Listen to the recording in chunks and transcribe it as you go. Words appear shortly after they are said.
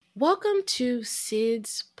Welcome to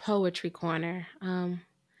Sid's Poetry Corner.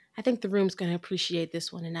 I think the room's going to appreciate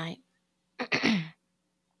this one tonight.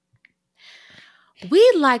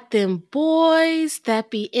 We like them boys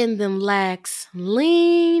that be in them lax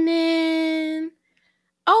leaning.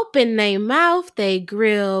 Open they mouth, they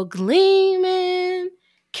grill gleaming.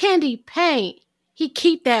 Candy paint, he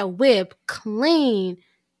keep that whip clean.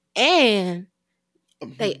 And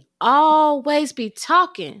they always be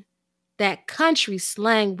talking that country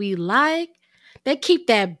slang we like. They keep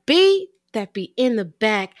that beat that be in the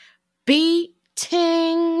back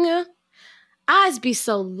beating. Eyes be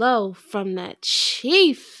so low from that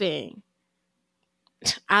chiefing.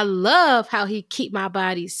 I love how he keep my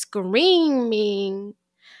body screaming.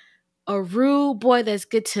 A rude boy that's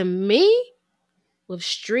good to me with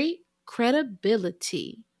street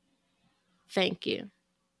credibility. Thank you.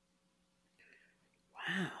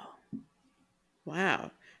 Wow.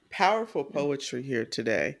 Wow. Powerful poetry here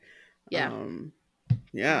today. Yeah.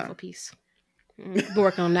 Yeah. Powerful piece. Been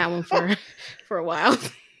working on that one for a while.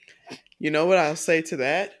 You know what I'll say to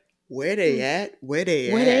that? Where they at? Where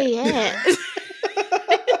they Where at? they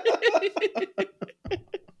at?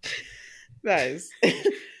 Nice.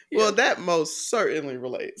 Well, that most certainly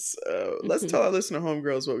relates. Let's tell our listener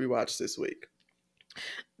homegirls what we watched this week.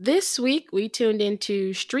 This week, we tuned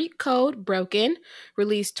into Street Code Broken,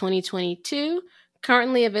 released 2022,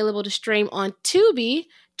 currently available to stream on Tubi,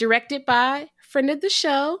 directed by friend of the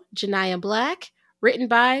show, Janiyah Black, written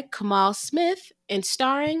by Kamal Smith, and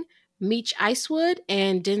starring Meech Icewood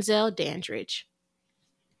and Denzel Dandridge.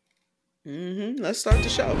 Let's start the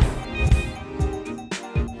show.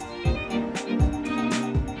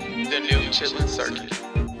 The new Chitlin Circuit.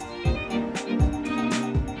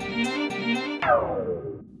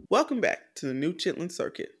 Welcome back to the new Chitlin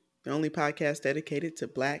Circuit, the only podcast dedicated to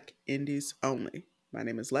Black indies only. My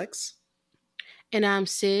name is Lex. And I'm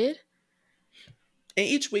Sid. And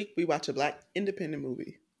each week we watch a Black independent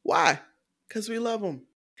movie. Why? Because we love them.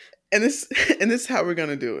 And this is how we're going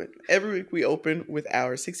to do it. Every week we open with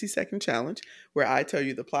our 60-second challenge, where I tell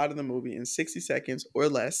you the plot of the movie in 60 seconds or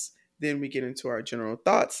less. Then we get into our general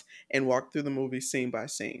thoughts and walk through the movie scene by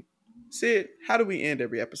scene. Sid, how do we end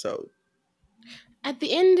every episode? At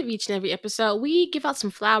the end of each and every episode, we give out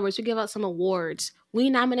some flowers, we give out some awards. We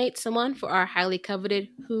nominate someone for our highly coveted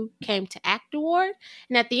Who Came to Act award.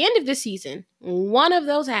 And at the end of the season, one of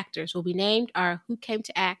those actors will be named our Who Came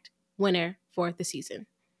to Act winner for the season.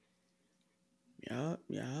 Yup.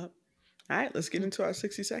 All right, let's get into our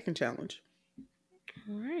 60-second challenge.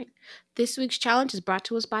 All right. This week's challenge is brought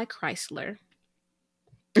to us by Chrysler.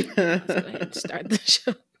 Let's go ahead and start the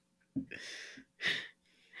show.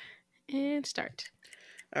 And start.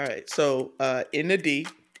 All right. So in the D,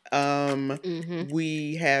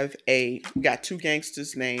 we got two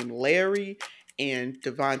gangsters named Larry and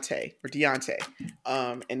Deontay.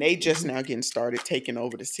 And they just now getting started taking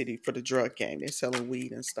over the city for the drug gang. They're selling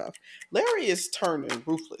weed and stuff. Larry is turning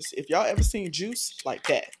ruthless. If y'all ever seen Juice, like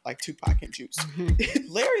that, like Tupac and Juice,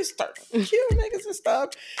 Larry's starting killing niggas and stuff.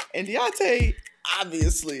 And Deontay,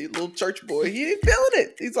 obviously, little church boy, he ain't feeling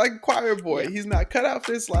it. He's like a choir boy. Yeah. He's not cut out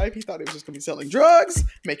for this life. He thought he was just gonna be selling drugs,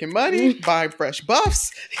 making money, buying fresh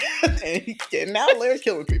buffs, and now Larry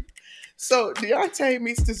killing people. So Deontay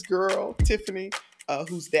meets this girl, Tiffany,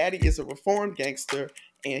 whose daddy is a reformed gangster,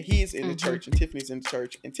 and he's in the church, and Tiffany's in the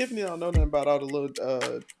church, and Tiffany don't know nothing about all the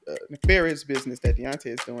little nefarious business that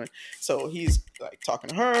Deontay is doing. So he's like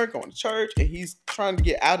talking to her, going to church, and he's trying to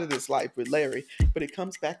get out of this life with Larry, but it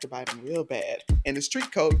comes back to bite him real bad, and the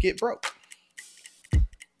street code get broke.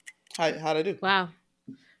 How'd I do? Wow.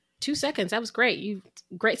 2 seconds. That was great.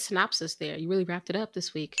 Great synopsis there. You really wrapped it up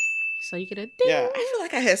this week. So you get a ding. Yeah, I feel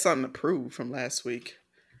like I had something to prove from last week.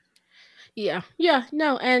 Yeah,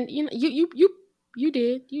 no, and you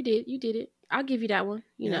did it. I'll give you that one.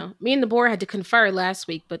 You know, me and the board had to confer last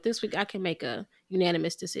week, but this week I can make a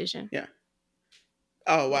unanimous decision. Yeah.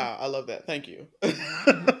 Oh wow, I love that. Thank you.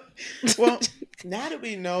 Well, now that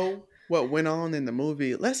we know what went on in the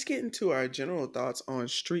movie, let's get into our general thoughts on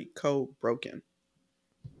Street Code Broken.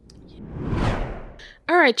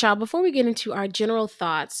 All right, y'all, before we get into our general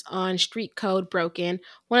thoughts on Street Code Broken,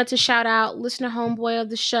 wanted to shout out listener homeboy of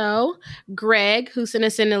the show, Greg, who sent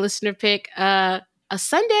us in a listener pick, a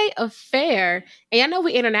Sunday affair. And I know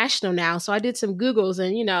we're international now, so I did some Googles,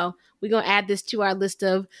 and, we're going to add this to our list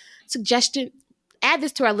of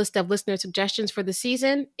listener suggestions for the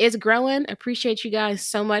season. It's growing. Appreciate you guys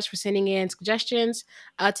so much for sending in suggestions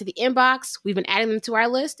to the inbox. We've been adding them to our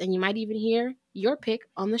list, and you might even hear your pick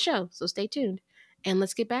on the show, so stay tuned. And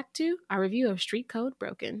let's get back to our review of Street Code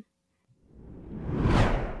Broken.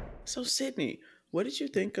 So, Sydney, what did you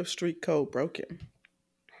think of Street Code Broken?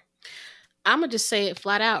 I'm gonna just say it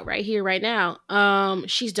flat out right here, right now.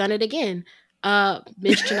 She's done it again.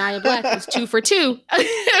 Miss Janiyah Black is 2 for 2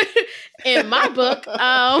 in my book.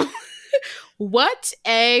 What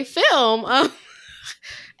a film!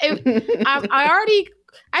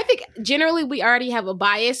 I think generally we already have a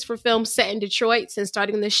bias for films set in Detroit since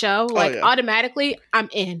starting the show. Like automatically, I'm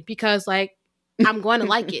in because like I'm going to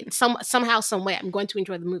like it somehow, some way. I'm going to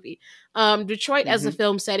enjoy the movie. Detroit as a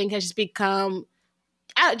film setting has just become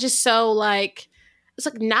just so like it's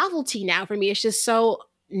like novelty now for me. It's just so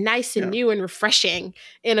nice and new and refreshing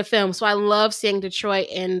in a film. So I love seeing Detroit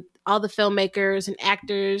and all the filmmakers and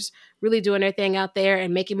actors really doing their thing out there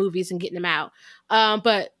and making movies and getting them out.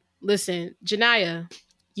 But listen, Janiyah,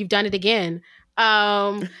 you've done it again.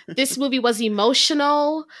 This movie was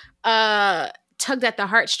emotional, tugged at the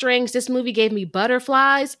heartstrings. This movie gave me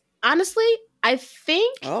butterflies. Honestly, I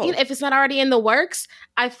think if it's not already in the works,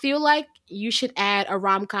 I feel like you should add a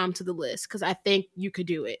rom-com to the list because I think you could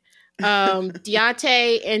do it.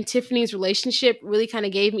 Deontay and Tiffany's relationship really kind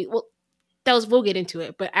of gave me, we'll get into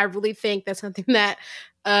it, but I really think that's something that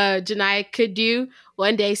Janiyah could do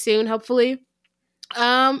one day soon, hopefully.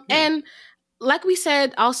 And like we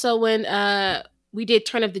said also when we did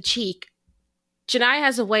Turn of the Cheek, Janiyah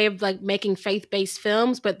has a way of like making faith-based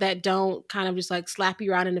films, but that don't kind of just like slap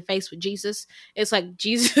you around in the face with Jesus. It's like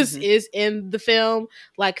Jesus is in the film.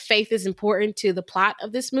 Like faith is important to the plot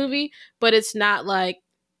of this movie, but it's not like,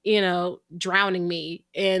 drowning me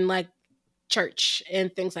in like church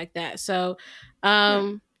and things like that. So,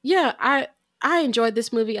 I enjoyed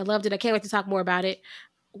this movie. I loved it. I can't wait to talk more about it.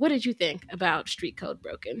 What did you think about Street Code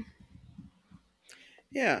Broken?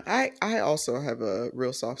 Yeah, I also have a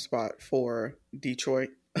real soft spot for Detroit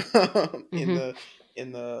in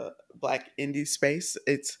the Black indie space.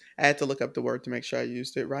 I had to look up the word to make sure I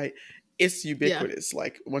used it right. It's ubiquitous.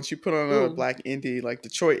 Like once you put on a Black indie, like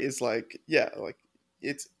Detroit is like you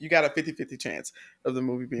got a 50-50 chance of the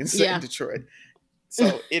movie being set in Detroit.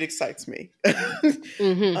 So it excites me.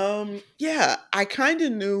 I kind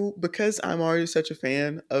of knew because I'm already such a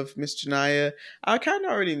fan of Miss Janiyah. I kind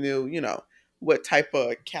of already knew, what type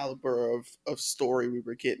of caliber of story we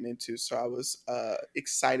were getting into. So I was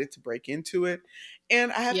excited to break into it.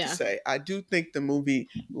 And I have to say, I do think the movie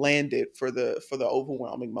landed for the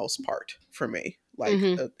overwhelming most part for me, like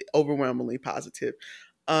overwhelmingly positive.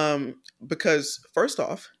 Because first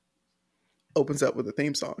off, opens up with a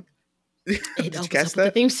theme song. It opens up with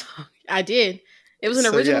the theme song. I did. It was an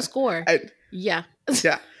original score. Yeah.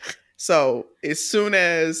 So as soon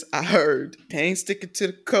as I heard "They ain't sticking to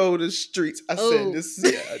the code of the streets," I said, "This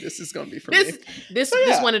is gonna be for me." This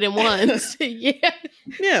one of them ones.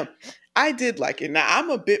 Yeah. I did like it. Now I'm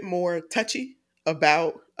a bit more touchy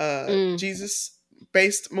about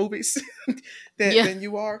Jesus-based movies than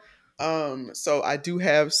you are. So I do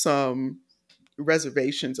have some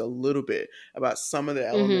reservations a little bit about some of the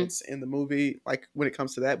elements in the movie, like when it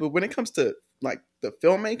comes to that. But when it comes to like the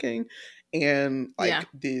filmmaking and like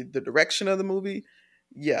the direction of the movie,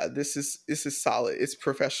 this is solid. It's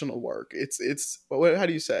professional work. It's how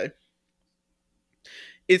do you say?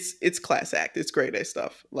 It's class act. It's grade A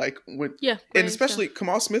stuff. Like when and especially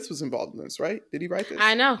Kamal Smith was involved in this, right? Did he write this?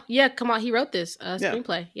 I know. Yeah, Kamal, he wrote this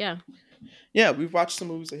screenplay. Yeah, we've watched some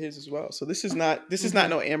movies of his as well. So this is not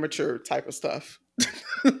no amateur type of stuff.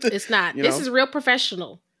 It's not. This is real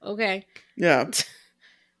professional. Okay. Yeah.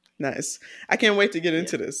 Nice. I can't wait to get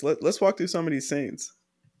into this. Let's walk through some of these scenes.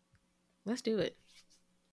 Let's do it.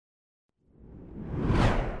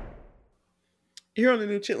 Here on the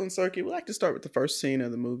New Chitlin Circuit, we like to start with the first scene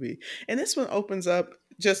of the movie. And this one opens up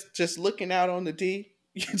just looking out on the D.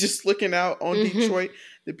 Just looking out on Detroit,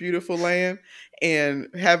 the beautiful land, and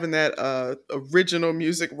having that original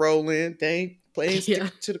music roll in. They ain't playing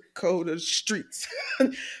to the code of the streets.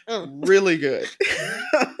 Really good.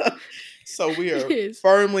 So we are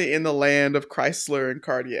firmly in the land of Chrysler and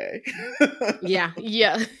Cartier. Yeah.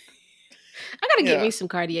 I gotta get me some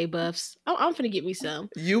Cartier buffs. I'm finna get me some.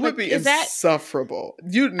 You would be insufferable.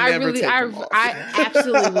 You'd never take them off. I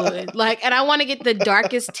absolutely would. Like, and I want to get the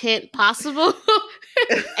darkest tint possible,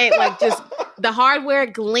 and like just the hardware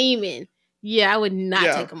gleaming. Yeah, I would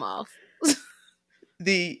not take them off.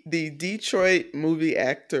 The Detroit movie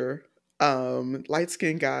actor, light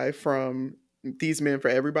skinned guy from These Men for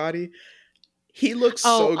Everybody, he looks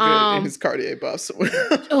so good in his Cartier buffs.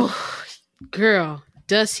 Oh, girl.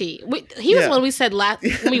 Does he? He was when we said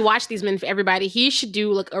when we watched These Men for Everybody, he should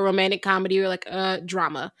do like a romantic comedy or like a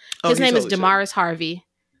drama. His name is Damaris Harvey.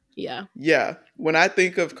 Yeah. Yeah. When I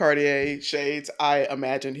think of Cartier shades, I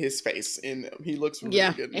imagine his face in them. He looks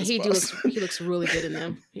really good in and he looks really good in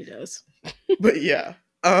them. He does. But yeah.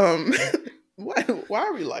 Why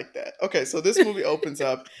are we like that? Okay, so this movie opens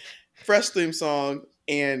up, fresh theme song,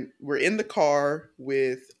 and we're in the car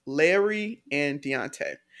with Larry and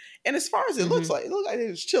Deontay. And as far as Mm-hmm. it looks like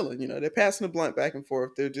they're just chilling. They're passing the blunt back and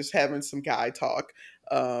forth. They're just having some guy talk,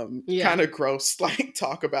 Yeah. kind of gross, like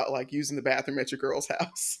talk about like using the bathroom at your girl's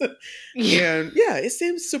house. Yeah. And yeah, it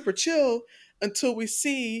seems super chill until we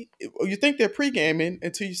see, you think they're pre gaming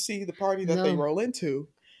until you see the party that they No. roll into,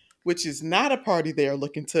 which is not a party they are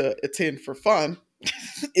looking to attend for fun.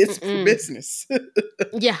 It's for Mm-mm. business.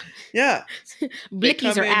 Yeah. Yeah. They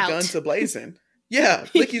Blickies come are in guns out. a blazing. Yeah,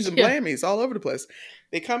 blickies and Yeah. blammies all over the place.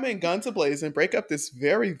 They come in guns a blazing, break up this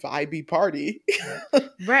very vibey party.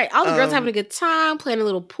 Right. All the girls having um, a good time, playing a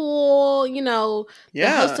little pool. The host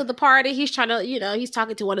yeah, of the party, he's trying to, he's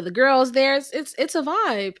talking to one of the girls there. It's a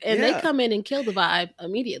vibe. And they yeah, come in and kill the vibe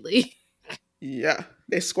immediately. yeah.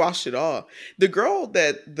 They squashed it all. The girl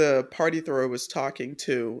that the party thrower was talking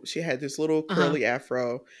to, she had this little Uh-huh. curly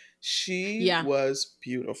afro. She Yeah. was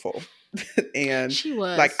beautiful. And She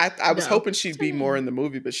like was. I was No. hoping she'd be more in the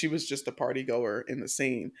movie, but she was just a party goer in the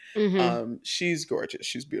scene. Mm-hmm. She's gorgeous.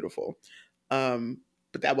 She's beautiful.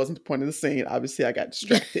 But that wasn't the point of the scene. Obviously, I got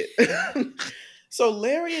distracted. So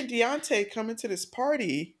Larry and Deontay come into this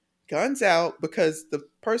party, guns out, because the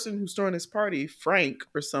person who's throwing this party, Frank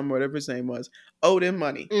or some whatever his name was, owed him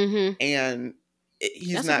money, Mm-hmm. and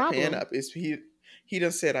he's That's a not paying problem. up. He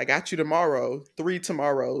done said, "I got you tomorrow, 3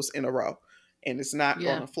 tomorrows in a row," and it's not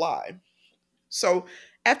Yeah. gonna fly. So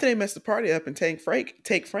after they mess the party up and take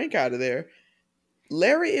Frank out of there,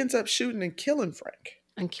 Larry ends up shooting and killing Frank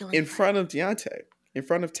And killing in Frank. front of Deontay, in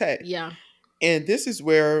front of Tay. Yeah. And this is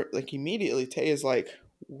where, like, immediately Tay is like,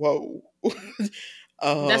 "Whoa."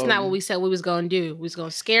 That's not what we said we was gonna do. We was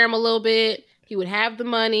gonna scare him a little bit. He would have the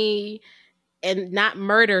money and not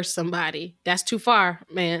murder somebody. That's too far,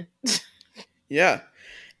 man. Yeah.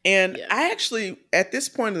 And Yeah. I actually, at this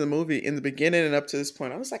point in the movie, in the beginning and up to this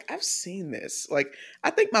point, I was like, I've seen this. Like, I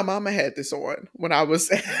think my mama had this on when I was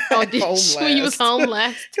Oh, at did home you, when you was last. home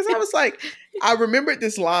last? Because I was like, I remembered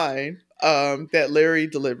this line that Larry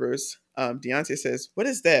delivers. Deontay says, "What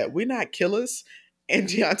is that? We not killers?" And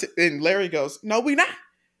Larry goes, "No, we not.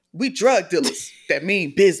 We drug dealers that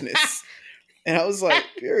mean business." And I was like,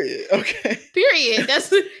 period. Okay. Period.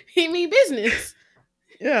 That's he mean business.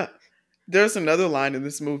 Yeah. There's another line in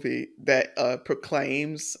this movie that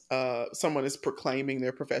proclaims someone is proclaiming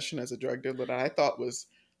their profession as a drug dealer that I thought was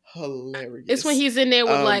hilarious. It's when he's in there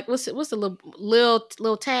with Um, like what's the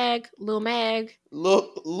little tag, Lil Mag,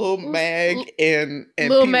 Lil Mag and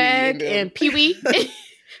Lil Pee Wee Mag them. and Pee Wee. He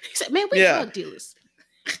said, "Man, we Yeah. drug dealers."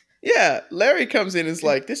 Yeah, Larry comes in and is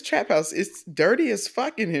like, "This trap house is dirty as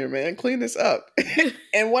fuck in here, man. Clean this up."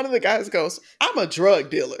 And one of the guys goes, "I'm a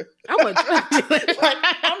drug dealer." I'm a drug dealer. Like,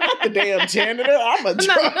 I'm not the damn janitor. I'm a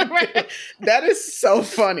drug dealer. That is so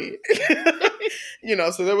funny.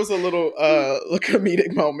 So there was a little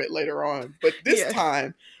comedic moment later on. But this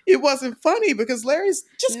time, it wasn't funny because Larry's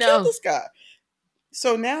just killed this guy.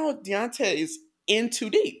 So now Deontay is in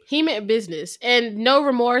too deep. He meant business. And no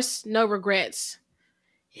remorse, no regrets.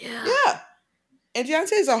 Yeah. Yeah. And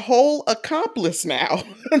Deontay's a whole accomplice now.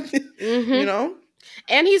 Mm-hmm.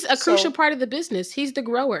 And he's a crucial part of the business. He's the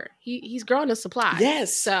grower. He's growing the supply.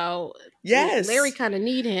 Yes. So Larry kind of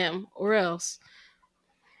need him or else.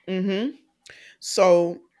 Mm-hmm.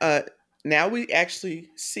 So now we actually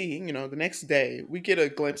see, the next day we get a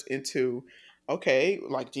glimpse into, okay,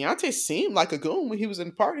 like Deontay seemed like a goon when he was in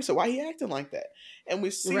the party, so why he acting like that? And we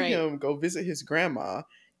see him go visit his grandma,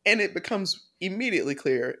 and it becomes immediately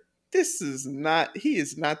clear he is not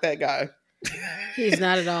that guy. He's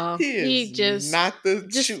not at all. He just not the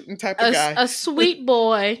shooting type of guy. A sweet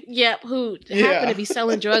boy, who happened to be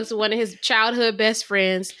selling drugs with one of his childhood best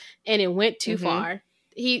friends, and it went too far.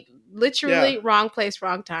 He literally wrong place,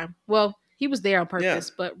 wrong time. Well, he was there on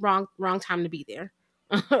purpose, but wrong time to be there.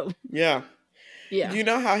 Yeah. Yeah. You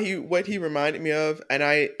know what he reminded me of, and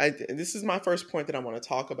I this is my first point that I want to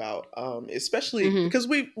talk about, especially because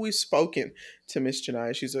we've spoken to Miss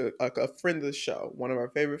Janai. She's a friend of the show, one of our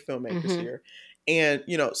favorite filmmakers here, and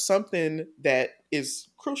something that is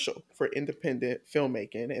crucial for independent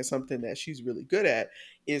filmmaking and something that she's really good at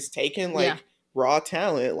is taking raw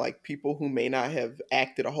talent, like people who may not have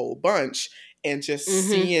acted a whole bunch, and just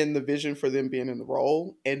seeing the vision for them being in the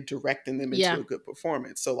role and directing them into a good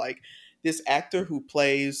performance. So like, this actor who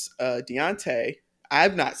plays Deontay,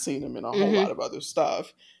 I've not seen him in a whole lot of other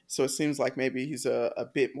stuff. So it seems like maybe he's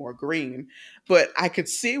a bit more green. But I could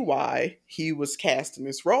see why he was cast in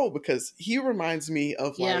this role, because he reminds me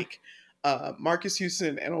of like Marcus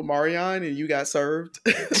Houston and Omarion and You Got Served.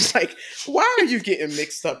 Like, why are you getting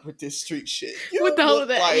mixed up with this street shit? With the whole of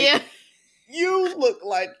that, You look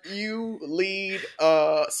like you lead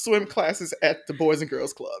swim classes at the Boys and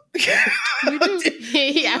Girls Club. You do.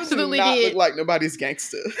 He absolutely do not did. look like nobody's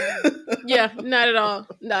gangster. Yeah, not at all.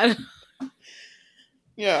 Not.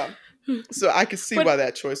 Yeah. So I can see But why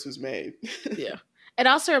that choice was made. yeah, it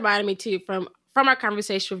also reminded me too from our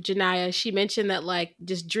conversation with Janaya. She mentioned that like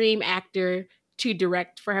just dream actor to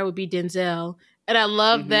direct for her would be Denzel, and I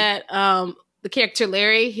love that the character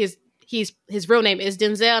Larry, his real name is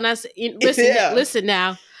Denzel, and listen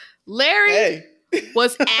now, Larry Hey,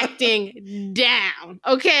 was acting down.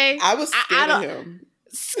 Okay, I was I scared of don't him.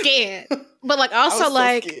 scared, but like I was also so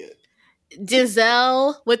like scared.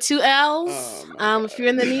 Denzel with 2 L's. Oh my God. If you're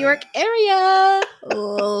in the New York area,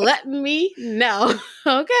 let me know.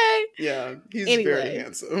 Okay. Yeah, he's very Anyway.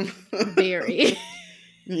 handsome. Very.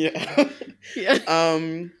 Yeah. Yeah.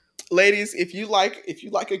 Ladies, if you like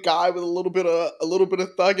a guy with a little bit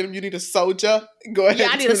of thug in him, you need a soldier. Go ahead Yeah,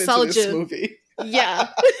 I and need tune a into this soldier. movie. Yeah.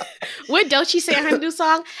 What don't she say in her new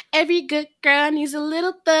song? Every good girl needs a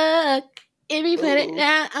little thug. If you put it Ooh.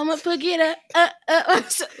 down, I'ma put it up.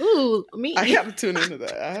 Ooh, me. I gotta tune into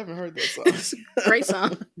that. I haven't heard that song. Great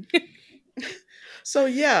song. So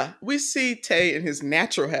yeah, we see Tay in his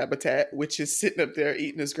natural habitat, which is sitting up there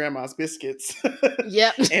eating his grandma's biscuits.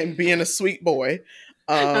 Yep. And being a sweet boy.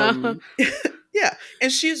 Yeah,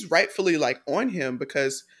 and she's rightfully like on him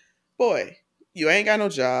because, boy, you ain't got no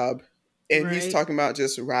job, and he's Right. talking about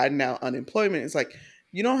just riding out unemployment. It's like,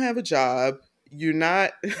 you don't have a job, you're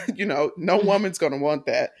not, no woman's gonna want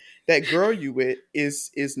that. That girl you with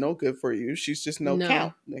is no good for you. She's just no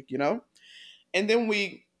count, like, And then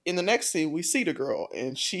in the next scene we see the girl,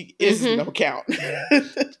 and she is no count.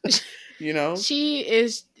 She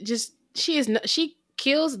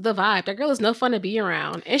kills the vibe. That girl is no fun to be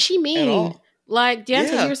around, and she mean. At all. Like,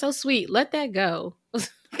 Deontay, Yeah. you're so sweet. Let that go.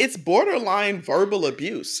 It's borderline verbal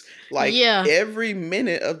abuse. Like, every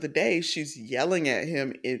minute of the day, she's yelling at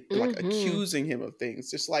him, like accusing him of things.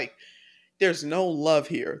 Just like, there's no love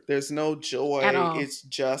here. There's no joy. At all. It's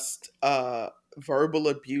just verbal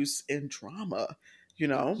abuse and drama,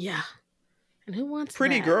 Yeah. And who wants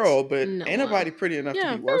pretty that? girl, but No ain't nobody pretty enough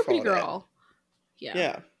to be worth pretty all girl. that.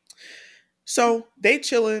 Yeah. So they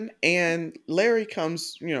chilling, and Larry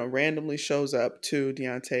comes, randomly shows up to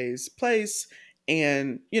Deontay's place,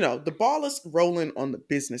 and the ball is rolling on the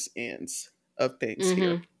business ends of things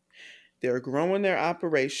here. They're growing their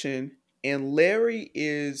operation, and Larry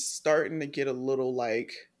is starting to get a little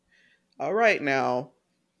like, all right, now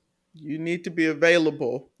you need to be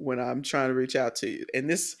available when I'm trying to reach out to you. And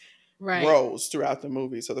this grows throughout the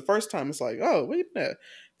movie. So the first time it's like, oh, wait a minute.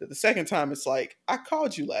 The second time it's like, I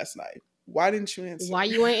called you last night. Why didn't you answer? Why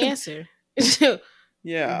you ain't answer?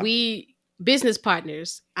 Yeah. We business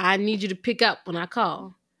partners. I need you to pick up when I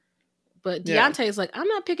call. But Deontay's like, I'm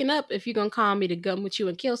not picking up if you're going to call me to gun with you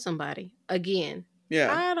and kill somebody again.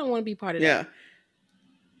 Yeah. I don't want to be part of that.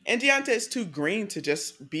 And Deontay's too green to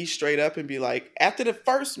just be straight up and be like, after the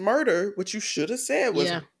first murder, what you should have said was,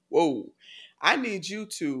 whoa, I need you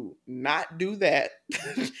to not do that.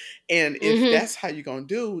 And if that's how you're going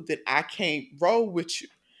to do, then I can't roll with you.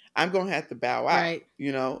 I'm going to have to bow out,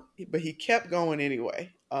 But he kept going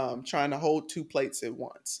anyway, trying to hold two plates at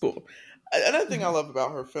once. Cool. Another thing I love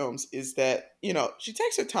about her films is that, she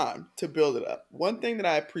takes her time to build it up. One thing that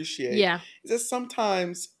I appreciate is that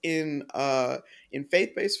sometimes in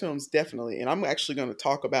faith-based films, definitely, and I'm actually going to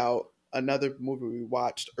talk about another movie we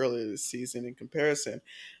watched earlier this season in comparison,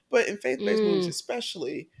 but in faith-based movies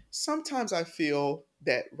especially, sometimes I feel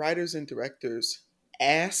that writers and directors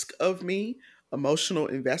ask of me emotional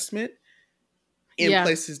investment in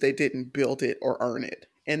places they didn't build it or earn it.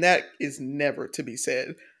 And that is never to be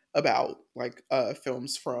said about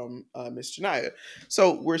films from Miss Janaya.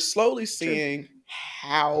 So we're slowly seeing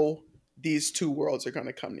how these two worlds are going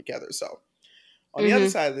to come together. So on the other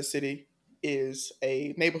side of the city is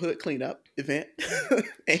a neighborhood cleanup event.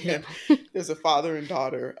 And there's a father and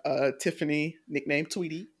daughter, Tiffany, nicknamed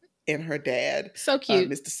Tweety, and her dad, so cute,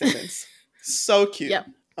 Mr. Simmons. So cute. Yep.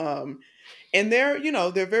 And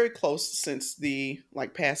they're very close since the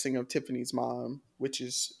passing of Tiffany's mom, which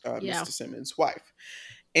is Mr. Simmons' wife.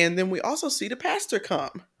 And then we also see the pastor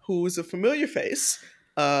come, who is a familiar face.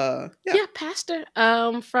 Pastor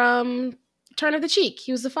from Turn of the Cheek.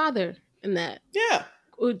 He was the father in that. Yeah.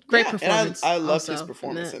 Great performance. And I loved his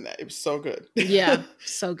performance in that. It was so good. Yeah,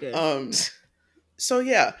 so good. So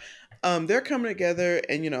yeah, they're coming together,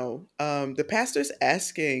 and the pastor's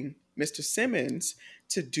asking Mr. Simmons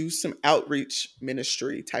to do some outreach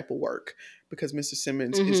ministry type of work, because Mr.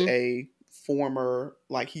 Simmons is a former,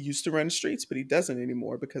 he used to run the streets, but he doesn't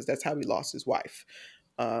anymore because that's how he lost his wife.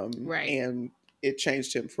 And it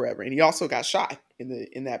changed him forever. And he also got shot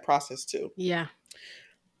in that process too. Yeah.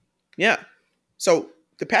 Yeah. So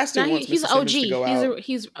the pastor Now wants he's Mr. an Simmons OG. to go out.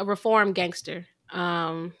 He's a reformed gangster.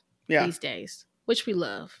 Yeah. These days, which we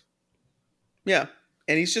love. Yeah.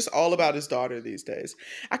 And he's just all about his daughter these days.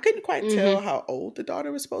 I couldn't quite tell how old the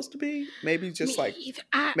daughter was supposed to be. Maybe just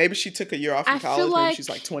maybe she took a year off from college. Maybe she's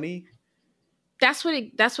like 20. That's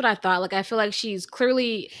what I thought. Like, I feel like she's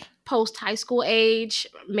clearly post high school age,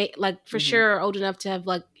 like for sure old enough to have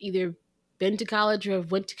like either been to college or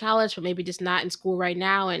have went to college, but maybe just not in school right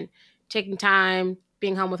now and taking time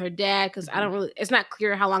being home with her dad. Because it's not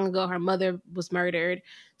clear how long ago her mother was murdered.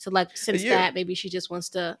 So like since that, maybe she just wants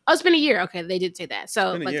to. Oh, it's been a year. Okay, they did say that.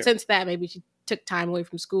 So like since that, maybe she took time away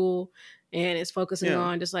from school and is focusing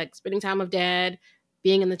on just like spending time with dad,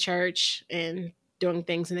 being in the church, and doing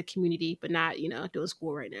things in the community, but not, doing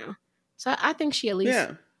school right now. So I think she at least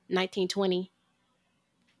 1920.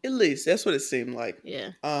 At least that's what it seemed like.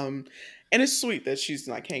 Yeah. And it's sweet that she's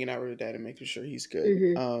like hanging out with her dad and making sure he's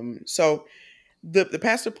good. So the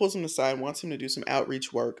pastor pulls him aside and wants him to do some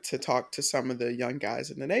outreach work to talk to some of the young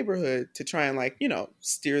guys in the neighborhood to try and like,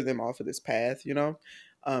 steer them off of this path,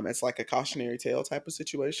 it's like a cautionary tale type of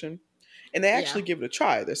situation. And they actually give it a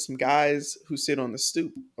try. There's some guys who sit on the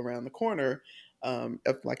stoop around the corner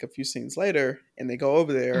like a few scenes later, and they go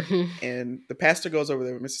over there and the pastor goes over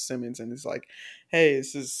there with Mr. Simmons and is like, hey,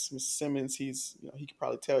 this is Mr. Simmons. He's, he could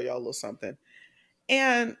probably tell y'all a little something.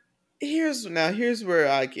 And here's where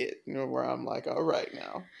I get, where I'm like, all right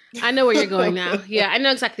now. I know where you're going now. Yeah, I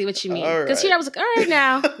know exactly what you mean. Because here I was like, all right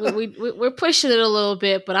now, we're pushing it a little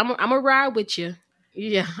bit, but I'm gonna ride with you.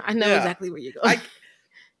 Yeah, I know exactly where you're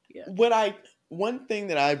going. One thing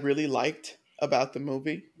that I really liked about the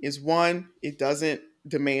movie is, one, it doesn't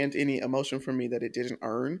demand any emotion from me that it didn't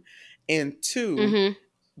earn, and two,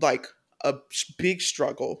 like a big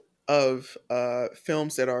struggle of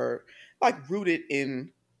films that are like rooted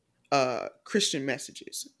in Christian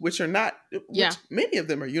messages, which are not, which many of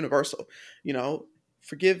them are universal,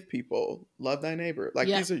 forgive people, love thy neighbor, like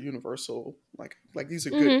these are universal, like these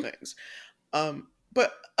are good things.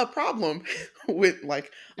 But a problem with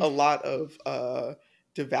like a lot of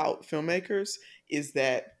devout filmmakers is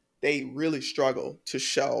that they really struggle to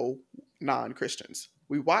show non-Christians.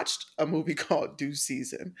 We watched a movie called Due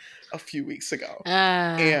Season a few weeks ago.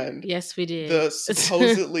 And yes, we did. The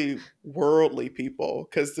supposedly worldly people,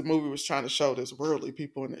 because the movie was trying to show there's worldly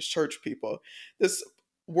people and there's church people. This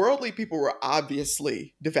worldly people were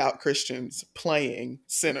obviously devout Christians playing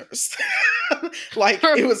sinners. Like,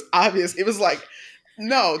 it was obvious. It was like,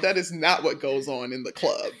 no, that is not what goes on in the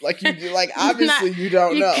club. Like, obviously you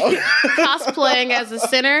don't know. Cosplaying as a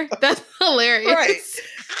sinner? That's hilarious. Right.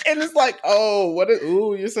 And it's like,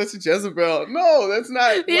 oh, you're such a Jezebel. No, that's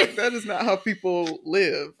not, that is not how people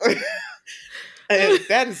live. And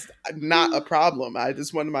that is not a problem.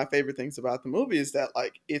 Just one of my favorite things about the movie is that,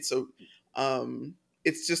 like, it's a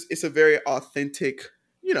very authentic,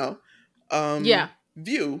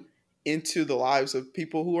 view into the lives of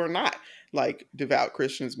people who are not like devout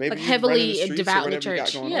Christians, maybe like heavily devout in the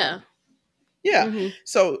church. Yeah.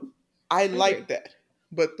 So I like that.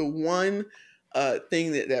 But the one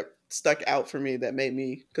thing that stuck out for me that made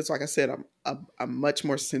me, because like I said, I'm much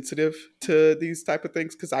more sensitive to these type of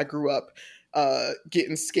things because I grew up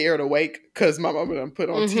getting scared awake because my mama done put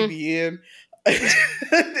on TBN.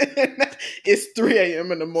 It's 3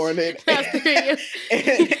 a.m. in the morning,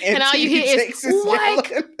 and all you hear is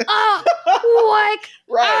wake up,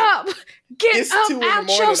 get up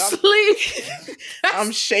out your sleep.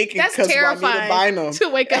 I'm shaking because Juanita Bynum to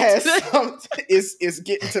wake up is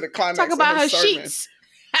getting to the climax. Talk about her sermon. Sheets.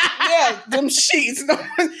 Yeah, them sheets. No,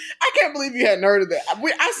 I can't believe you hadn't heard of that.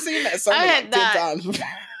 I've seen that sermon like 10 times before.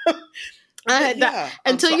 I had not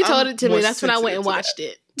until you told it to me. That's when I went and watched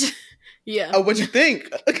it. Yeah. Oh, what'd you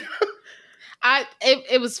think?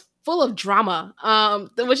 It was full of drama,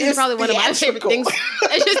 which is probably one of my favorite things.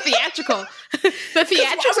 It's just theatrical. The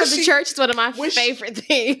theatrics of the church is one of my favorite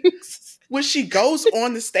things. When she goes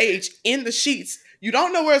on the stage in the sheets, you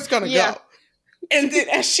don't know where it's going to go. And then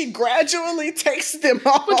as she gradually takes them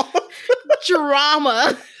off.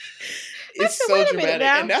 Drama. It's so dramatic.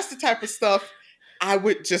 And that's the type of stuff it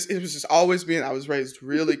was just always being, I was raised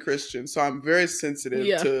really Christian. So I'm very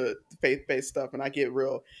sensitive to faith-based stuff. And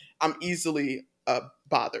I'm easily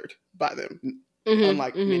bothered by them,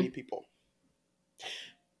 unlike many people.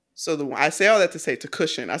 So I say all that to say to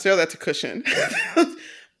cushion. One of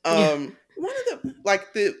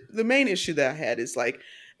the main issue that I had is like,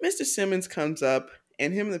 Mr. Simmons comes up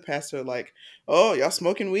and him and the pastor are like, oh, y'all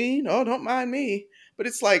smoking weed? Oh, don't mind me. But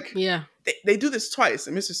it's like, they do this twice,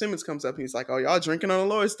 and Mr. Simmons comes up and he's like, "Oh, y'all drinking on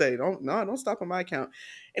the Lord's Day? Don't stop on my account."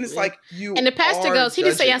 And it's like you. And the pastor goes, he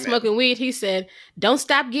didn't say y'all judging smoking weed. He said, "Don't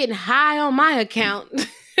stop getting high on my account."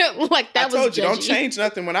 Like that I told was you, judgy. don't change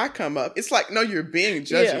nothing when I come up. It's like, no, you're being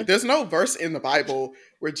judgy. Yeah. There's no verse in the Bible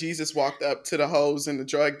where Jesus walked up to the hoes and the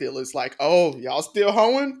drug dealers like, "Oh, y'all still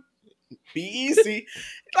hoeing? Be easy."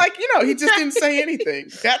 Like, you know, he just didn't say anything.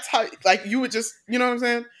 That's how, like, you would just, you know what I'm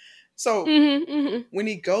saying? So when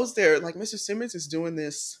he goes there, like, Mr. Simmons is doing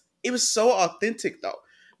this. It was so authentic, though,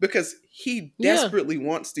 because he desperately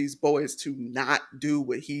wants these boys to not do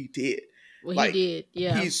what he did. Well, Like, he did,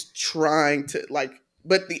 yeah. He's trying to, like,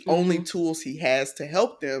 but the only tools he has to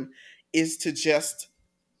help them is to just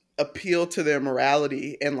appeal to their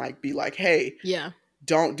morality and, like, be like, hey,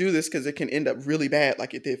 don't do this because it can end up really bad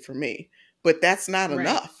like it did for me. But that's not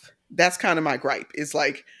enough. That's kind of my gripe. It's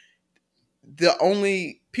like the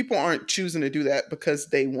only people aren't choosing to do that because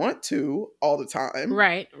they want to all the time.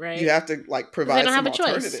 Right. You have to, like, provide some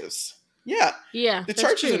alternatives. Choice. Yeah. The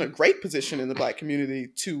church is in a great position in the Black community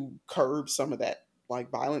to curb some of that, like,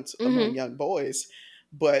 violence among young boys.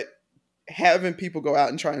 But having people go out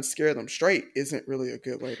and try and scare them straight isn't really a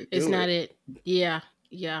good way to do it. It's not it. Yeah.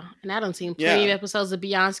 And I don't see plenty of episodes of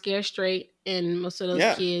Beyond Scare Straight, and most of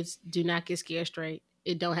those kids do not get scared straight.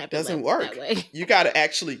 It don't happen. Doesn't work. That way. You got to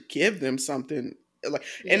actually give them something. Like,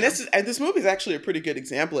 and this movie is actually a pretty good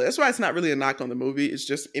example. That's why it's not really a knock on the movie. It's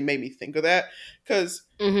just, it made me think of that, because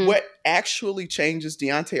what actually changes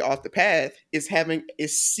Deontay off the path is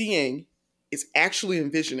actually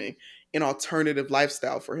envisioning an alternative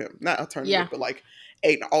lifestyle for him. Not alternative, but like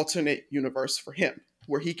an alternate universe for him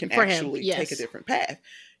where he can take a different path.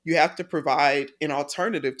 You have to provide an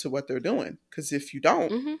alternative to what they're doing, because if you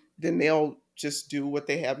don't, then they'll just do what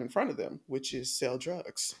they have in front of them, which is sell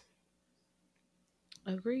drugs.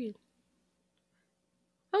 Agreed.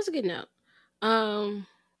 That was a good note.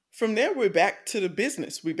 From there, we're back to the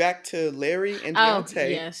business. We're back to Larry and Deontay.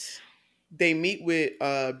 Yes. They meet with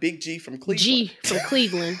Big G from Cleveland. G from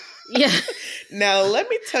Cleveland. Yeah. Now, let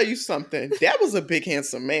me tell you something. That was a big,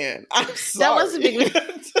 handsome man. I'm sorry. That was a big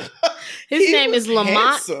man. His name is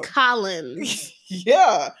Lamont Collins.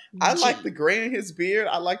 Yeah. I like the gray in his beard.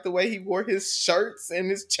 I like the way he wore his shirts and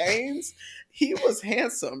his chains. He was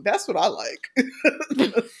handsome. That's what I like.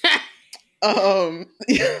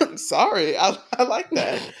 Sorry. I like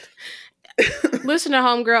that. Listen to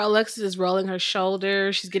homegirl Alexis is rolling her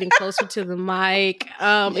shoulders. She's getting closer to the mic.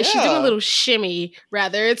 And she's doing a little shimmy,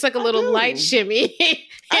 rather. It's like a little light shimmy.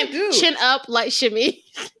 I do. Chin up, light shimmy.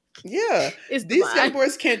 Yeah. These young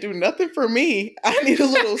boys can't do nothing for me. I need a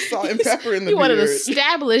little salt and pepper in the beard. You want an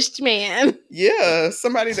established man. Yeah.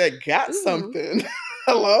 Somebody that got something.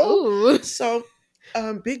 Hello? Ooh. So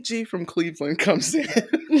Big G from Cleveland comes in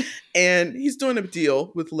and he's doing a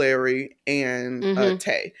deal with Larry and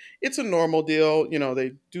Tay. It's a normal deal. You know,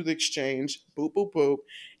 they do the exchange. Boop, boop, boop.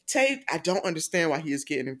 Tay, I don't understand why he is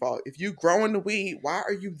getting involved. If you growing the weed, why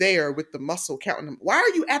are you there with the muscle counting them? Why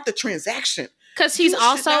are you at the transaction? Because he's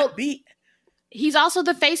also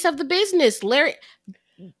the face of the business. Larry...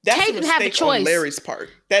 That's Tay didn't have a choice on Larry's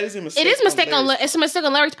part. That is a mistake. It is a mistake it's a mistake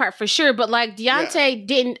on Larry's part for sure. But like Deontay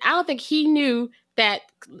didn't. I don't think he knew that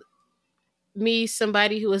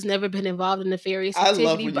somebody who has never been involved in nefarious activity. I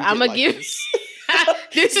love when you I'm gonna give.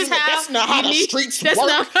 This is how. That's not how the streets work. That's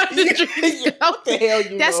not how the streets go. What the hell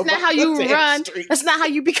you That's know not about how you the run. streets? That's not how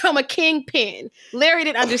you become a kingpin. Larry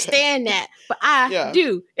didn't understand that, but I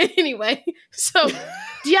do. Anyway, so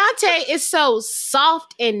Deontay is so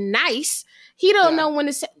soft and nice. He don't know when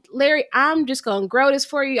to say, Larry, I'm just going to grow this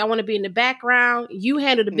for you. I want to be in the background. You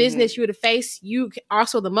handle the business. You're the face. You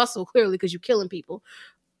also the muscle, clearly, because you're killing people.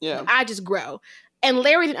 Yeah. I just grow. And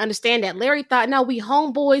Larry didn't understand that. Larry thought, no, we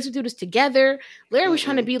homeboys. We do this together. Larry was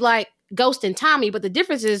trying to be like Ghost and Tommy. But the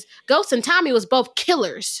difference is Ghost and Tommy was both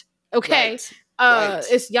killers. Okay? Right.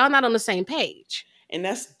 It's y'all not on the same page. And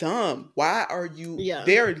that's dumb. Why are you... Yeah.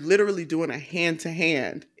 They're literally doing a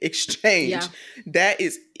hand-to-hand exchange. Yeah. That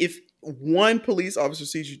is... If one police officer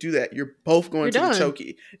sees you do that, you're both going to the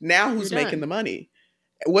chokey. Now who's making the money?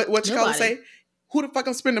 What you call it say? Who the fuck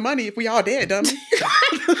gonna spend the money if we all dead, dummy?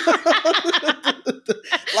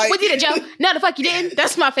 Like, what did it, Joe? No, the fuck you didn't.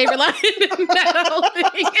 That's my favorite line. That whole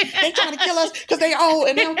thing. They trying to kill us because they old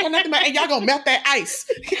and they don't got nothing. And y'all gonna melt that ice.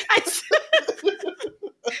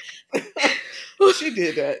 She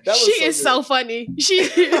did that. That was she is so funny.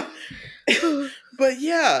 But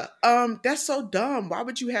yeah, that's so dumb. Why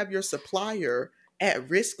would you have your supplier at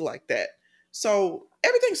risk like that? So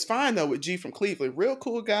everything's fine though with G from Cleveland. Real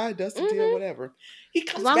cool guy, does the deal, whatever. He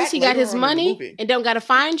comes as long as he got his money and don't gotta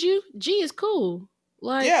find you, G is cool.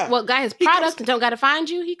 Like, got his product and don't gotta find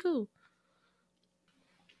you, he cool.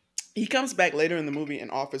 He comes back later in the movie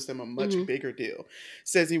and offers them a much Hmm. bigger deal.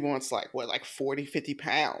 Says he wants like 40, 50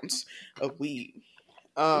 pounds of weed.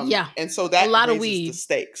 Yeah, And so a that lot of raises the weed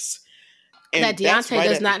stakes. that And that's Deontay right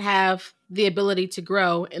does at the not have the ability to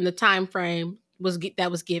grow in the time frame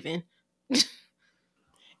that was given.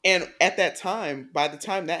 and at that time, by the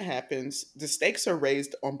time that happens, the stakes are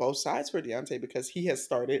raised on both sides for Deontay because he has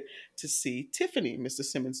started to see Tiffany, Mr.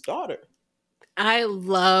 Simmons' daughter. I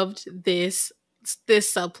loved this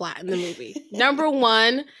subplot in the movie. Number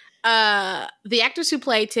one, the actress who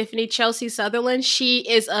played Tiffany, Chelsea Sutherland, she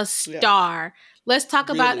is a Yeah. star. Let's talk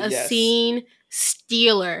about Really, a yes. scene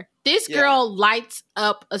stealer. This Yeah. girl lights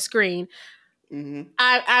up a screen. Mm-hmm.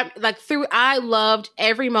 I loved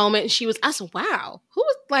every moment. I said, wow, who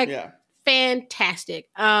was like Yeah. fantastic.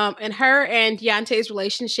 And her and Deontay's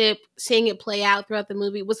relationship, seeing it play out throughout the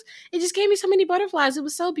movie it just gave me so many butterflies. It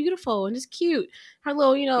was so beautiful and just cute. Her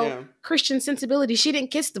little, Yeah. Christian sensibility. She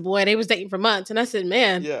didn't kiss the boy. They was dating for months. And I said,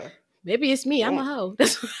 man, Yeah. maybe it's me. I'm a hoe.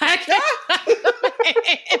 That's what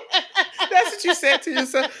That's what you said to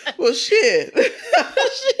yourself. Well, shit.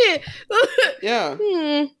 Shit. Yeah.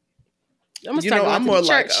 I'm gonna start going I'm to more the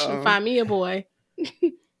like, church and find me a boy.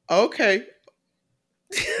 Okay.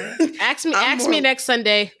 Ask me next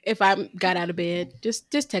Sunday if I got out of bed. Just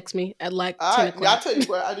text me at like 10 o'clock. I'll tell you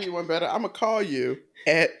what, I do one better. I'm going to call you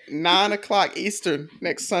at 9 o'clock Eastern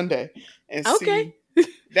next Sunday and Okay. see.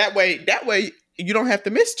 That way you don't have to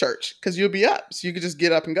miss church because you'll be up. So you can just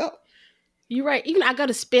get up and go. You're right. Even I got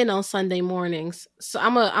to spin on Sunday mornings. So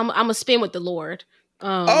I'm a spin with the Lord.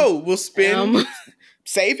 We'll spin.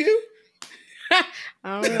 Save you?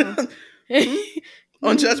 I don't know.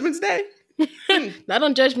 On Judgment's Day? Not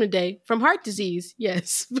on Judgment Day. From heart disease,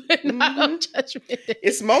 yes. But not on Judgment Day.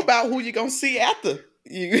 It's more about who you're going to see after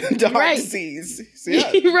the heart disease. So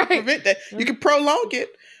yeah, right. Prevent that. You can prolong it,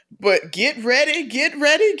 but get ready.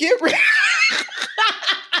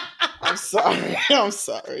 I'm sorry.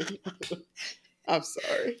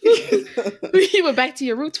 You went back to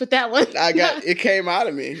your roots with that one. It came out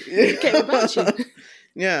of me. It came about you.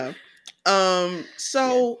 Yeah.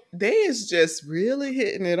 So they is just really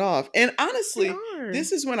hitting it off. And honestly,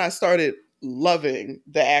 this is when I started loving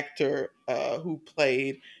the actor who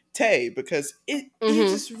played Tay because it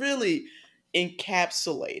just really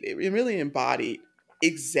encapsulated, it really embodied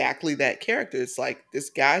exactly that character. It's like this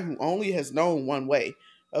guy who only has known one way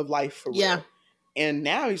of life for real. And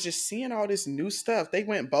now he's just seeing all this new stuff. They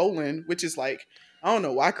went bowling, which is like, I don't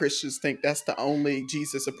know why Christians think that's the only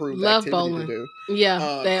Jesus approved activity bowling. to do.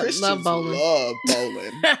 Yeah, they Christians love bowling. Love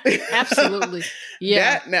bowling. Absolutely.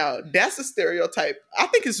 Yeah. That's a stereotype. I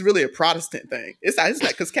think it's really a Protestant thing. It's not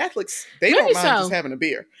because Catholics, they don't mind just having a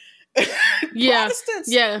beer. Protestants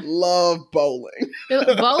love bowling.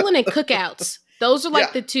 Bowling and cookouts. Those are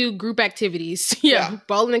like the two group activities. Yeah.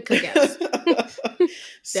 Bowling and cookouts.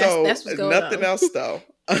 So that's what's going nothing on. else though.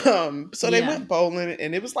 So they went bowling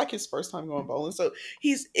and it was like his first time going bowling. So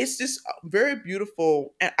it's just very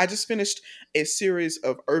beautiful. And I just finished a series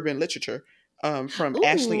of urban literature from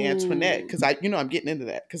Ashley Antoinette because I'm getting into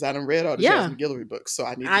that because I done read all the Jasmine Guillory books. So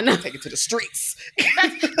I need to take it to the streets.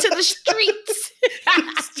 To the streets.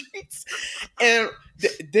 And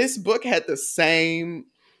this book had the same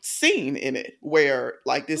scene in it where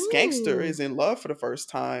like this gangster is in love for the first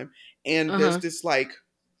time and there's this like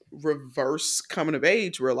reverse coming of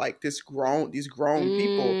age where like these grown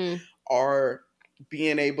people are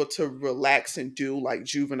being able to relax and do like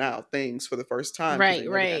juvenile things for the first time. They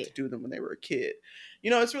never got to do them when they were a kid.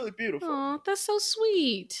 It's really beautiful. Oh, that's so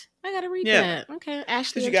sweet. I gotta read that. Okay,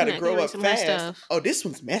 Ashley. Because you gotta grow up fast. Oh, this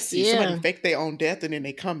one's messy. Yeah. Somebody fake their own death and then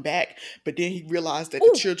they come back, but then he realized that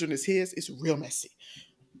the children is his. It's real messy.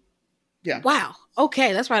 Yeah. Wow.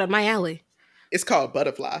 Okay, that's right up my alley. It's called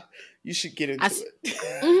Butterfly. You should get into it.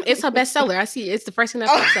 It's her bestseller. I see. It's the first thing that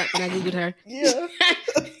pops up when I Googled her. Yeah.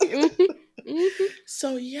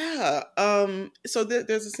 So yeah. So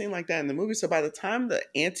there's a scene like that in the movie. So by the time the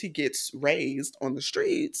auntie gets raised on the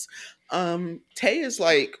streets, Tay is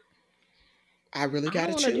like, I really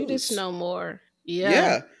gotta choose. I don't want to do this no more.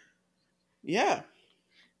 Yeah.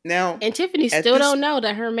 Now, and Tiffany still don't know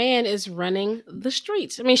that her man is running the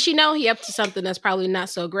streets. I mean, she know he up to something that's probably not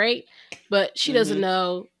so great, but she doesn't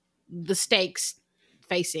know the stakes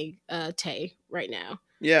facing Tay right now.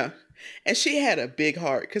 Yeah. And she had a big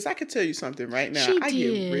heart because I could tell you something right now. I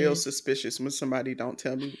get real suspicious when somebody don't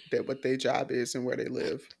tell me that what their job is and where they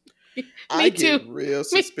live. I get real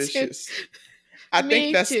suspicious. I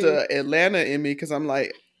think that's the Atlanta in me because I'm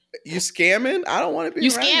like, You scamming? I don't want to be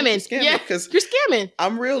You around you if scamming. you Yeah, because you're scamming.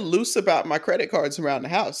 I'm real loose about my credit cards around the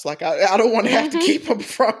house. Like I don't want to have to Mhm. keep them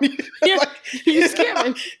from you. Yeah, Like, you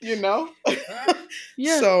scamming. you know.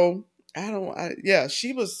 Yeah, So yeah,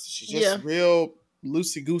 she's just yeah. real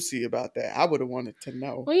loosey goosey about that. I would have wanted to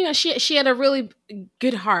know. Well, she had a really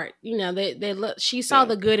good heart. She saw Yeah,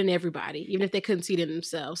 the good in everybody, even if they couldn't see it in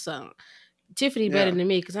themselves. So Tiffany better yeah, than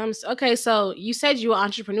me because okay. So you said you're an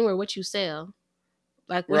entrepreneur. What you sell?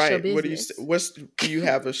 Like, what's your right. business? Do you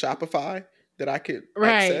have a Shopify that I could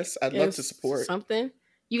Right. access? I'd love to It's support. something.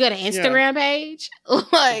 You got an Yeah, Instagram page? or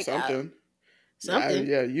Like something. Yeah, something.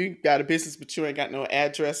 yeah. You got a business, but you ain't got no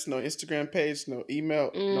address, no Instagram page, no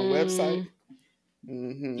email, no website. Mm,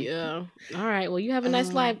 Mm-hmm. yeah. All right. Well, you have a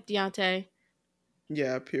nice life, Um. Deontay.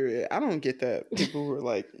 Yeah. Period. I don't get that. People who are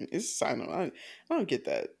like, it's a sign. I don't get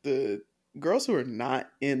that. The girls who are not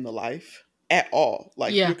in the life at all,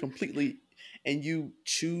 like Yeah. you're completely, and you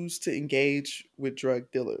choose to engage with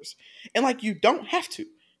drug dealers, and like you don't have to.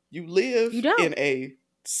 You You live in don't. a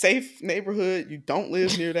safe neighborhood. You don't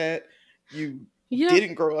live near that. You Yeah.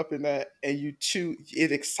 didn't grow up in that, and you choose.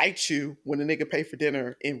 It excites you when a nigga pay for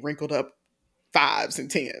dinner in wrinkled up fives and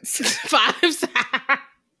tens. Fives.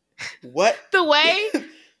 What? The way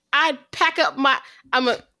I'd pack up I'm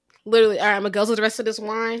a literally all right, I'm gonna go to the rest of this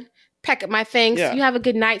wine, pack up my things. Yeah. You have a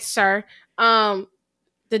good night, sir.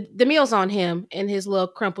 The meal's on him and his little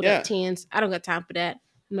crumpled up Yeah. tins. I don't got time for that.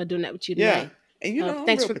 I'm not doing that with you Yeah. tonight. And you know, I'm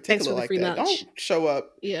Thanks real for particular the like free that. lunch. Don't show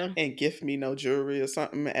up Yeah. and gift me no jewelry or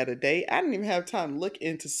something at a date. I didn't even have time to look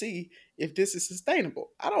in to see if this is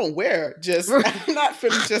sustainable. I don't wear just, I'm not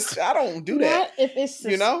finna just, I don't do that. What if it's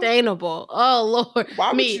You know? sustainable? Oh Lord.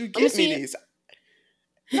 Why would you Let give me see it. these?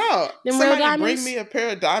 No, Them real somebody bring diamonds? me a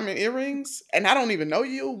pair of diamond earrings and I don't even know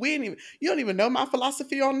you. You don't even know my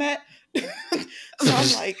philosophy on that. So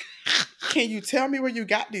I'm like, can you tell me where you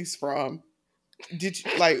got these from? Did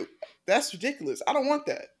you like, that's ridiculous. I don't want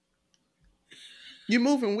that. You're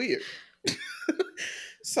moving weird.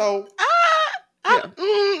 So yeah.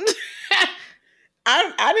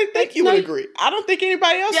 I didn't think you would agree. I don't think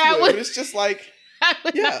anybody else would. But it's just like,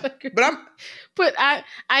 yeah. But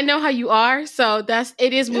I know how you are, so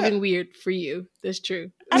it is moving weird for you. That's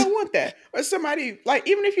true. I don't want that. Or somebody like,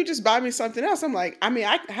 even if you just buy me something else, I'm like, I mean,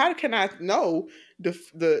 how can I know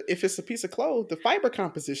the if it's a piece of clothes, the fiber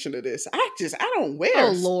composition of this? I don't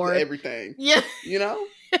wear everything. Yeah, you know.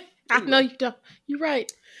 I know you don't. You're right.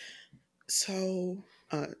 So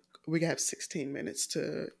we got 16 minutes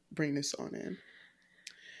to bring this on in.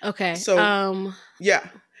 Okay. So yeah.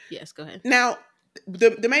 Yes, go ahead. Now,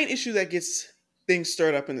 the main issue that gets things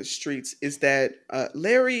stirred up in the streets is that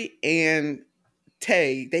Larry and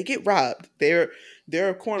Tay, they get robbed. Their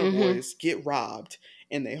corner boys get robbed,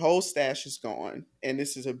 and their whole stash is gone. And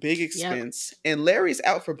this is a big expense. Yep. And Larry's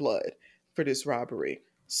out for blood for this robbery.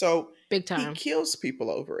 So big time. He kills people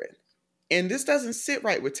over it. And this doesn't sit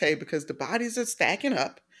right with Tay because the bodies are stacking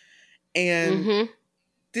up. And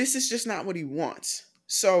this is just not what he wants.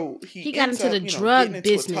 So he got into the drug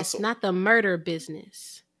business, not the murder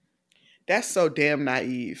business. That's so damn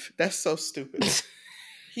naive. That's so stupid.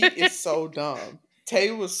 He is so dumb.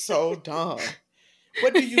 Tay was so dumb.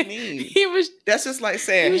 What do you mean? That's just like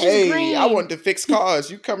saying, hey, I want to fix cars.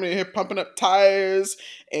 You coming in here pumping up tires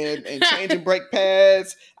and changing brake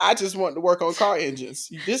pads. I just want to work on car engines.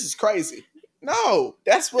 This is crazy. No,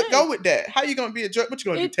 that's what go with that. How you gonna be a jerk? What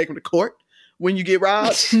you gonna do? Take him to court when you get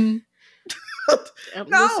robbed? No.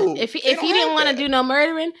 Listen, if he didn't want to do no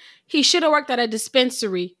murdering, he should have worked at a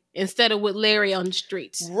dispensary instead of with Larry on the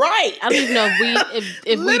streets. Right. I don't even know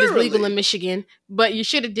if weed is legal in Michigan, but you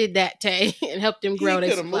should have did that, Tay, and helped him grow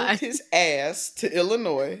their supply. He could have moved his ass to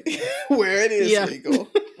Illinois, where it is legal,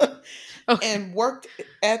 and worked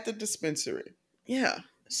at the dispensary. Yeah.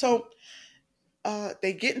 So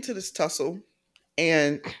they get into this tussle,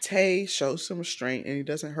 and Tay shows some restraint, and he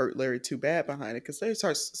doesn't hurt Larry too bad behind it because Larry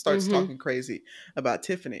starts talking crazy about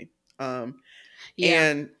Tiffany.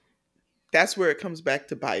 And that's where it comes back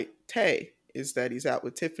to bite Tay, is that he's out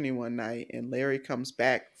with Tiffany one night and Larry comes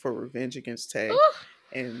back for revenge against Tay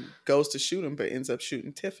and goes to shoot him, but ends up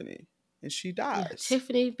shooting Tiffany and she dies. Yeah,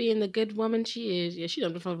 Tiffany being the good woman she is. Yeah, she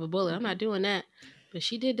jumped in front of a bullet. I'm not doing that. But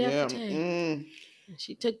she did that for Tay.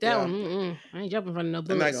 She took that one. I ain't jumping in front of no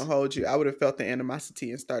bullets. I'm not going to hold you. I would have felt the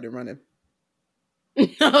animosity and started running.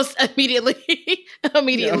 Immediately.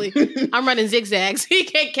 Yeah. I'm running zigzags. He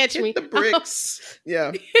can't catch me. The bricks.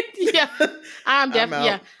 Yeah. Yeah. I'm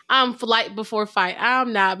definitely, I'm flight before fight.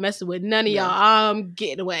 I'm not messing with none of y'all. I'm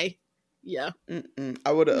getting away. Yeah.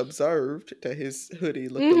 I would have observed that his hoodie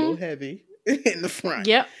looked a little heavy in the front.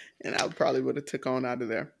 Yep. And I probably would have took on out of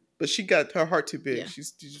there. but she got her heart too big. Yeah.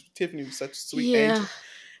 Tiffany was such a sweet angel,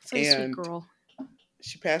 such a sweet girl.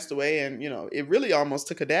 She passed away, and it really almost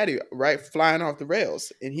took her daddy flying off the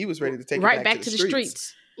rails, and he was ready to take her back to the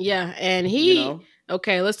streets. Yeah, and he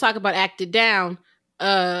okay. Let's talk about acted down.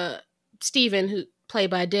 Stephen, who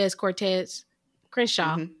played by Des Cortez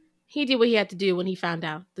Crenshaw, he did what he had to do when he found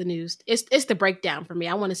out the news. It's the breakdown for me.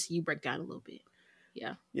 I want to see you break down a little bit.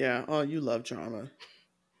 Yeah. Yeah. Oh, you love drama.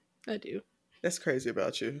 I do. That's crazy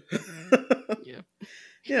about you. Yeah.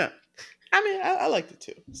 Yeah. I mean, I liked it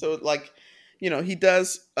too. So he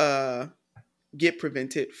does get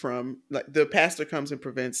prevented from, like, the pastor comes and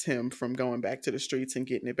prevents him from going back to the streets and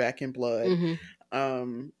getting it back in blood.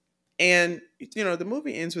 And the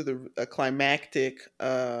movie ends with a climactic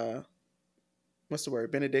what's the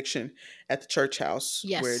word, benediction at the church house,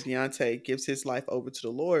 where Deontay gives his life over to the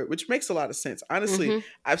Lord, which makes a lot of sense. Honestly,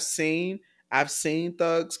 I've seen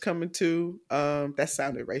thugs coming to that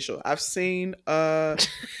sounded racial. I've seen thugs.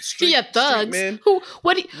 Street men,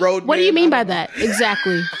 what do you mean by that?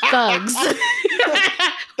 Exactly. Thugs.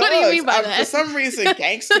 What do you mean by that? For some reason,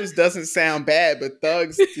 gangsters doesn't sound bad, but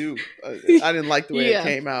thugs do. I didn't like the way it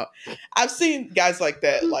came out. I've seen guys like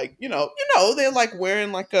that, like, they're like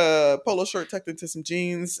wearing like a polo shirt tucked into some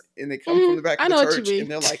jeans, and they come from the back of the church, and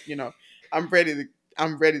they're like, I'm ready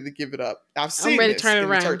to give it up. I've seen this in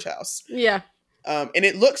the church house. Yeah. And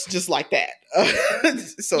it looks just like that.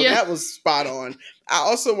 So that was spot on. I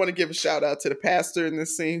also want to give a shout out to the pastor in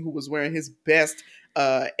this scene, who was wearing his best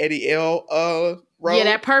Eddie L robe. Yeah,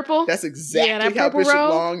 that purple. That's exactly how Bishop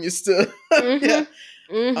Long used to.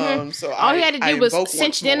 So all he had to do was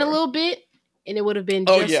cinch it in a little bit, and it would have been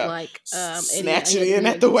just like snatch it in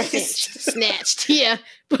at the waist. Snatched, yeah.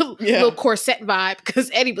 Little corset vibe,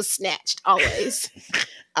 because Eddie was snatched always.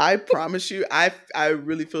 I promise you, I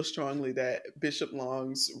really feel strongly that Bishop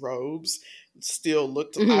Long's robes still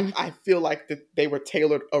looked. I feel like that they were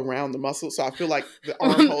tailored around the muscle, so I feel like the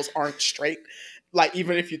armholes aren't straight. Like,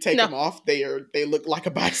 even if you take them off, they look like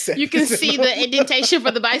a bicep. You can see the indentation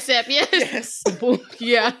for the bicep. Yes.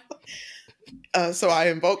 Yeah. So I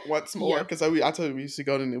invoke once more, because I told you we used to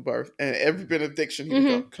go to New Birth, and every benediction he would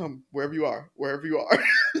go, come wherever you are, wherever you are.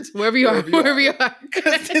 Wherever you are.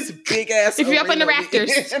 Because this big ass. If you're up in the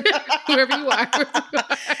rafters, wherever you are.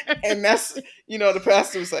 And that's, the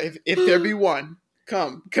pastor was like, if there be one,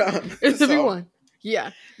 come. If there be one.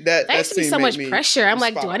 Yeah. That used to be so much pressure. I'm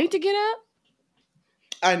like, do I need to get up?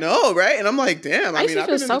 I know, right? And I'm like, damn. I used to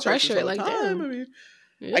feel so pressured. Like, damn. I mean,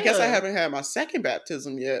 I guess I haven't had my second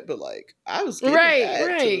baptism yet, but like, I was getting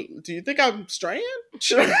right. Do you think I'm straying?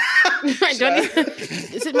 Is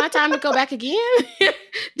it my time to go back again?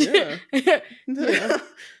 Yeah.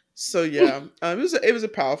 So it was a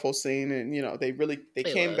powerful scene, and they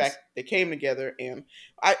came back, they came together, and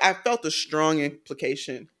I felt a strong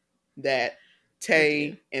implication that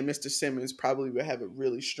Tay and Mr. Simmons probably would have a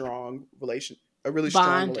really strong relationship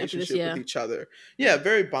with each other. Yeah,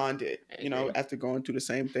 very bonded, after going through the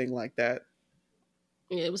same thing like that.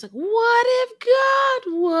 Yeah, it was like, what if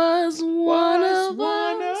God was one of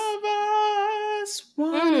us?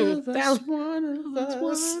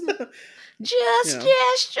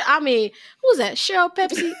 Just, I mean, who was that? Cheryl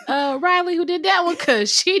Pepsi Riley who did that one?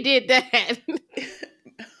 Because she did that.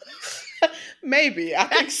 Maybe. I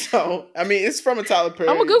think so. I mean, it's from a Tyler Perry.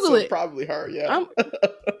 I'm going to Google it. Probably her, yeah.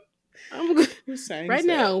 I'm right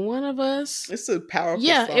now, one of us. It's a powerful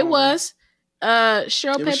song. It was.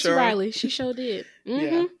 Cheryl Pepsi Cheryl? Riley. She sure did.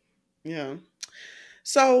 Mm-hmm. Yeah.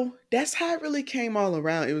 So that's how it really came all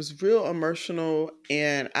around. It was real emotional,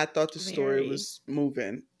 and I thought the story was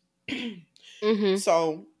moving.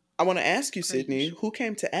 So I want to ask you, Sydney, who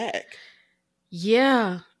came to act?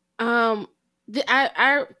 Yeah. I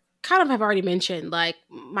kind of have already mentioned like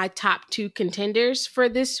my top two contenders for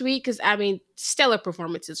this week, because I mean, stellar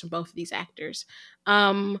performances from both of these actors.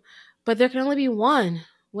 But there can only be one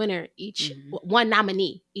winner each, one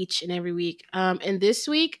nominee each and every week. And this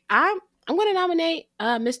week, I'm going to nominate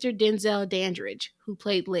Mr. Denzel Dandridge, who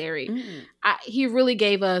played Larry. He really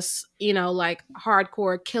gave us, like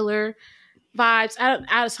hardcore killer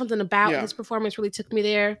vibes. Something about his performance really took me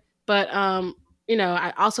there. But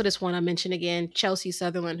I also just want to mention again Chelsea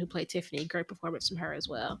Sutherland, who played Tiffany. Great performance from her as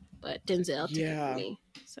well. But Denzel took it for me.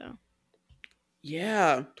 So,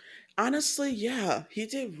 yeah, honestly, he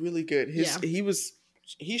did really good. He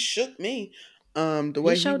shook me. The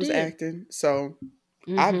way he was acting. So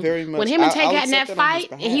I very much, when him and Tay got in that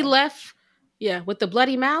fight and he left, with the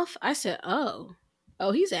bloody mouth, I said, "Oh,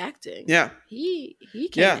 he's acting. Yeah, he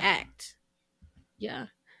can act." Yeah,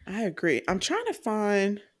 I agree. I'm trying to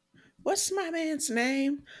find. What's my man's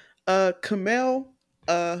name? Kamel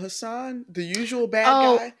Hassan, the usual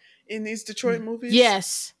bad guy in these Detroit movies?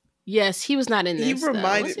 Yes. He was not in this. He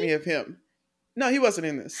reminded me of him. No, he wasn't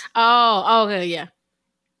in this. Oh, okay, yeah.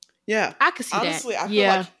 Yeah. I could see Honestly, that. I feel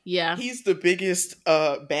like he's the biggest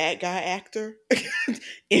bad guy actor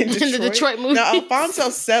in Detroit. The Detroit movies. Now, Alfonso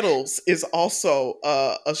Settles is also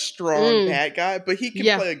a strong bad guy, but he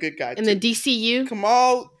can play a good guy in too. the DCU.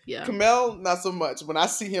 Kamel, not so much. When I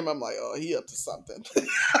see him, I'm like, oh, he up to something.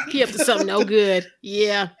 He up to something no good.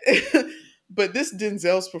 Yeah. But this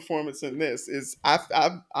Denzel's performance in this is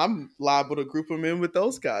I'm liable to group him in with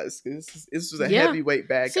those guys. This was a heavyweight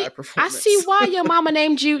bad guy performance. I see why your mama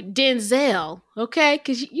named you Denzel, okay?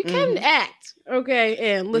 Because you can act,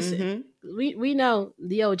 okay? And listen, we know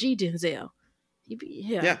the OG Denzel.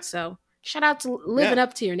 So shout out to living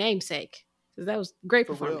up to your namesake, because that was a great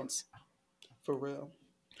performance. For real.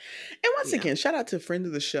 And once again, shout out to friend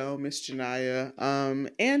of the show, Miss Janaya,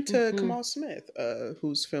 and to Kamal Smith,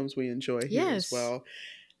 whose films we enjoy here as well.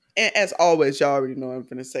 And as always, y'all already know I'm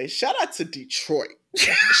going to say, shout out to Detroit.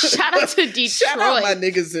 Shout out to Detroit. Shout out my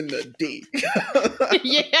niggas in the D.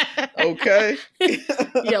 Yeah. Okay?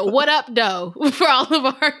 Yeah, what up, though, for all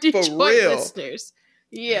of our Detroit listeners.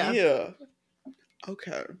 Yeah. Yeah.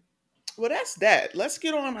 Okay. Well, that's that. Let's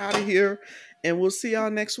get on out of here, and we'll see y'all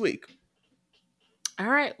next week. All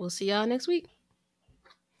right, we'll see y'all next week.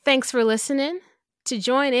 Thanks for listening. To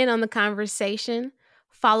join in on the conversation,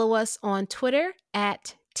 follow us on Twitter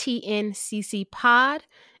at TNCCPod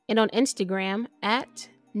and on Instagram at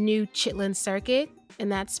New Chitlin Circuit,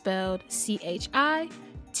 and that's spelled CHITLIN.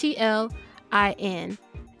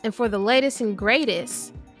 And for the latest and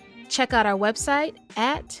greatest, check out our website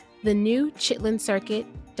at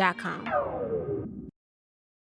thenewchitlincircuit.com.